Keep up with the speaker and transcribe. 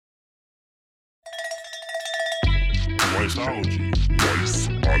Wiseology.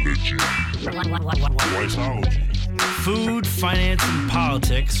 Wiseology. Food, finance, and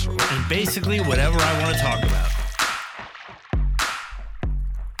politics, and basically whatever I want to talk about.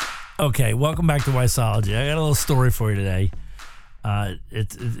 Okay, welcome back to Wiseology. I got a little story for you today.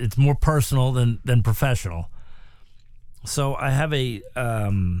 It's more personal than professional. So I have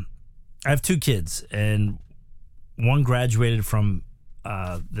two kids, and one graduated from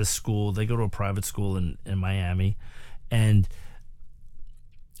this school. They go to a private school in Miami, and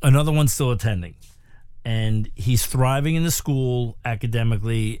another one's still attending. And he's thriving in the school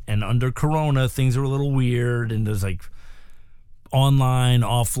academically, and under Corona, things are a little weird, and there's like online,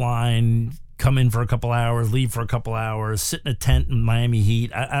 offline, come in for a couple hours, leave for a couple hours, sit in a tent in Miami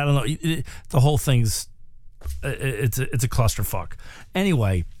heat. I don't know. The whole thing's, it's a clusterfuck.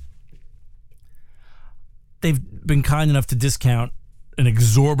 Anyway, they've been kind enough to discount an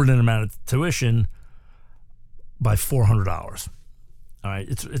exorbitant amount of tuition by $400. All right,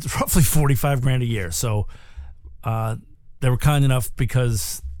 it's roughly $45,000 a year. So they were kind enough,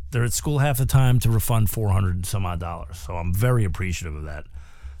 because they're at school half the time, to refund $400 and some odd. So I'm very appreciative of that.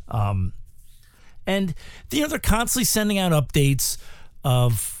 And they're constantly sending out updates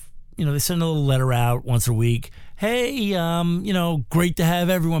of, they send a little letter out once a week. Hey, great to have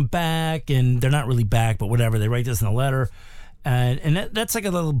everyone back, and they're not really back, but whatever. They write this in a letter. And that's like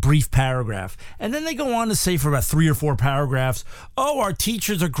a little brief paragraph. And then they go on to say for about 3 or 4 paragraphs, oh, our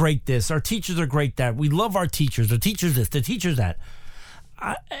teachers are great this, our teachers are great that, we love our teachers, the teachers this, the teachers that.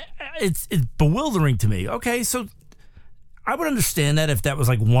 It's bewildering to me. Okay, so I would understand that if that was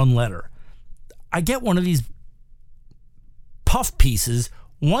like one letter. I get one of these puff pieces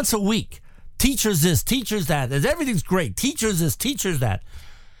once a week. Teachers this, teachers that, everything's great. Teachers this, teachers that.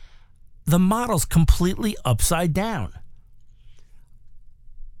 The model's completely upside down.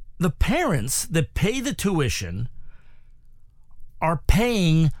 The parents that pay the tuition are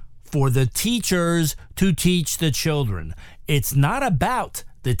paying for the teachers to teach the children. It's not about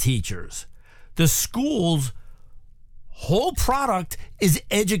the teachers. The school's whole product is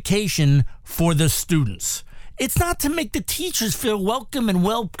education for the students. It's not to make the teachers feel welcome and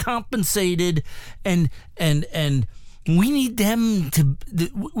well compensated, and we need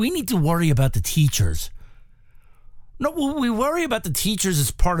to worry about the teachers. No, we worry about the teachers as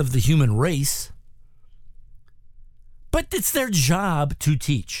part of the human race, but it's their job to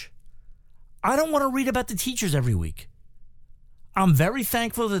teach. I don't want to read about the teachers every week. I'm very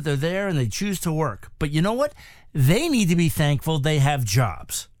thankful that they're there and they choose to work. But you know what? They need to be thankful they have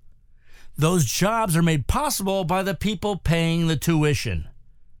jobs. Those jobs are made possible by the people paying the tuition.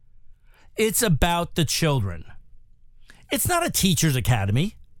 It's about the children. It's not a teacher's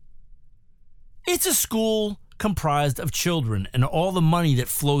academy. It's a school comprised of children and all the money that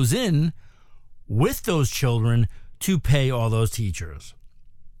flows in with those children to pay all those teachers.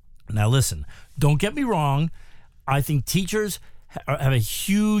 Now listen, don't get me wrong. I think teachers have a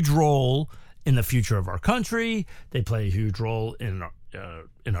huge role in the future of our country. They play a huge role in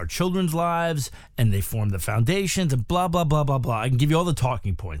our children's lives, and they form the foundations and blah, blah, blah, blah, blah. I can give you all the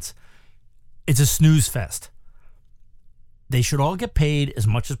talking points. It's a snooze fest. They should all get paid as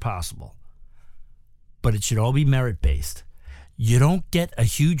much as possible, but it should all be merit-based. You don't get a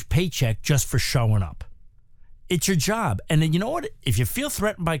huge paycheck just for showing up. It's your job. And then you know what? If you feel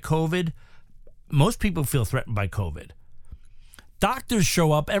threatened by COVID, most people feel threatened by COVID. Doctors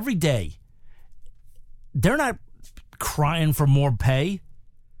show up every day. They're not crying for more pay.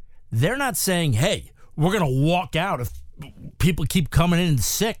 They're not saying, hey, we're going to walk out if people keep coming in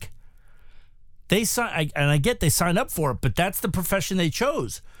sick. They sign, and I get they signed up for it, but that's the profession they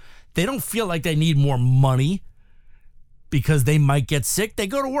chose. They don't feel like they need more money because they might get sick. They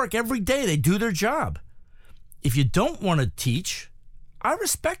go to work every day. They do their job. If you don't want to teach, I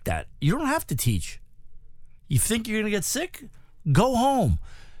respect that. You don't have to teach. You think you're going to get sick? Go home.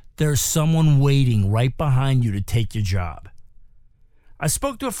 There's someone waiting right behind you to take your job. I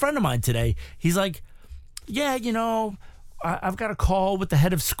spoke to a friend of mine today. He's like, yeah, I've got a call with the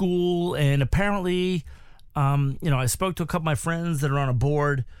head of school, and apparently, I spoke to a couple of my friends that are on a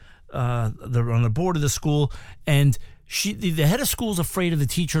board. They're on the board of the school, and the head of school is afraid of the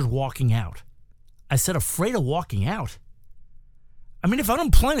teachers walking out. I said, afraid of walking out? I mean, if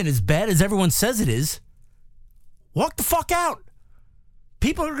unemployment is bad as everyone says it is, walk the fuck out.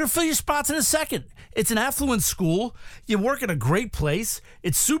 People are going to fill your spots in a second. It's an affluent school. You work at a great place.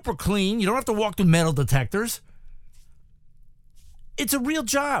 It's super clean. You don't have to walk through metal detectors. It's a real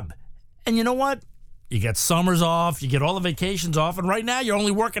job. And you know what? You get summers off. You get all the vacations off. And right now, you're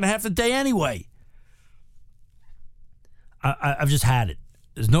only working half the day anyway. I've just had it.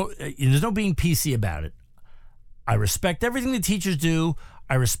 There's no being PC about it. I respect everything the teachers do.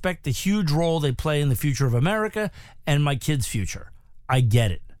 I respect the huge role they play in the future of America and my kids' future. I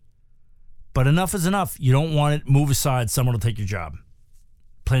get it. But enough is enough. You don't want it. Move aside. Someone will take your job.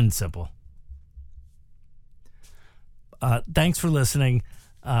 Plain and simple. Thanks for listening.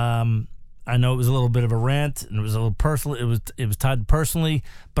 I know it was a little bit of a rant and it was a little personal. It was tied personally,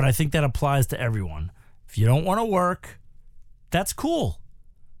 but I think that applies to everyone. If you don't want to work, that's cool.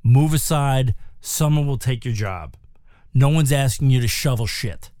 Move aside. Someone will take your job. No one's asking you to shovel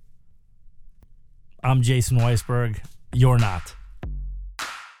shit. I'm Jason Weisberg. You're not.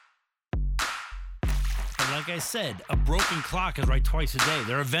 And like I said, a broken clock is right twice a day.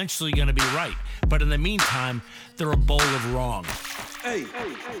 They're eventually going to be right. But in the meantime, they're a bowl of wrong. Hey.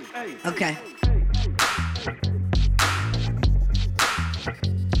 Okay.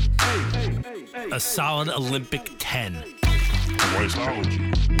 A solid Olympic 10.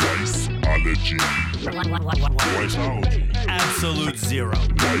 Weissology. Weissology. Weissology. Absolute 0.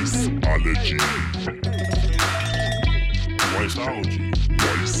 Weissology. Weissology.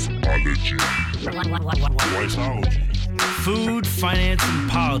 Weissology. Weissology. Food, finance, and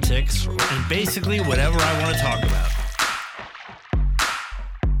politics, and basically whatever I want to talk about.